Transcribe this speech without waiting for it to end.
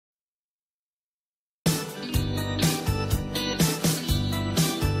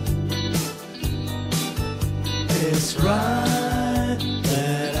It's right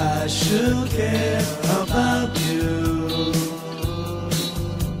that I should care about you,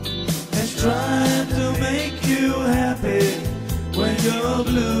 and trying to make you happy when you're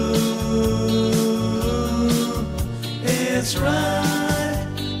blue. It's right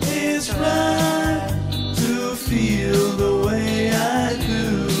to feel the way I do,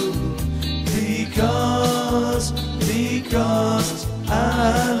 because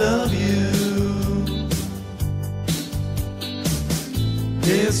I love you.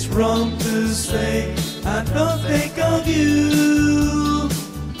 It's wrong to say I don't think of you,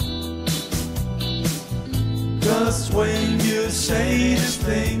 'cause when you say these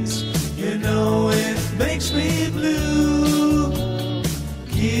things, you know it makes me blue.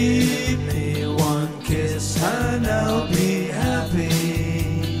 Give me one kiss and I'll be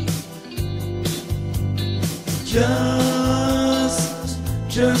happy,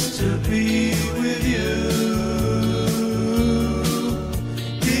 just to be with you.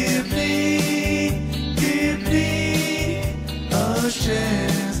 Give me a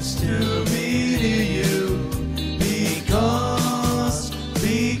chance to be near you,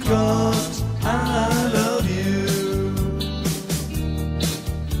 because I love you.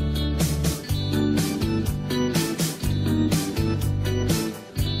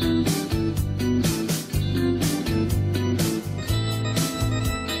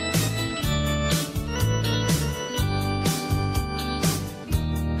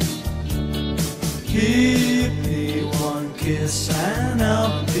 Give me one kiss and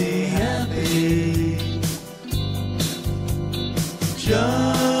I'll be happy,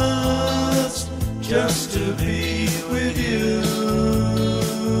 just to be with you.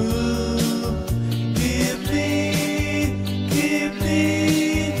 Give me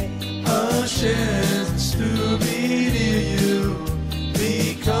a chance to be near you,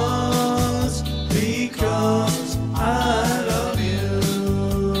 because I love you.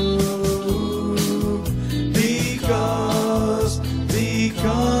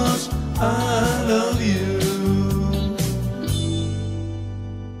 Because I love you.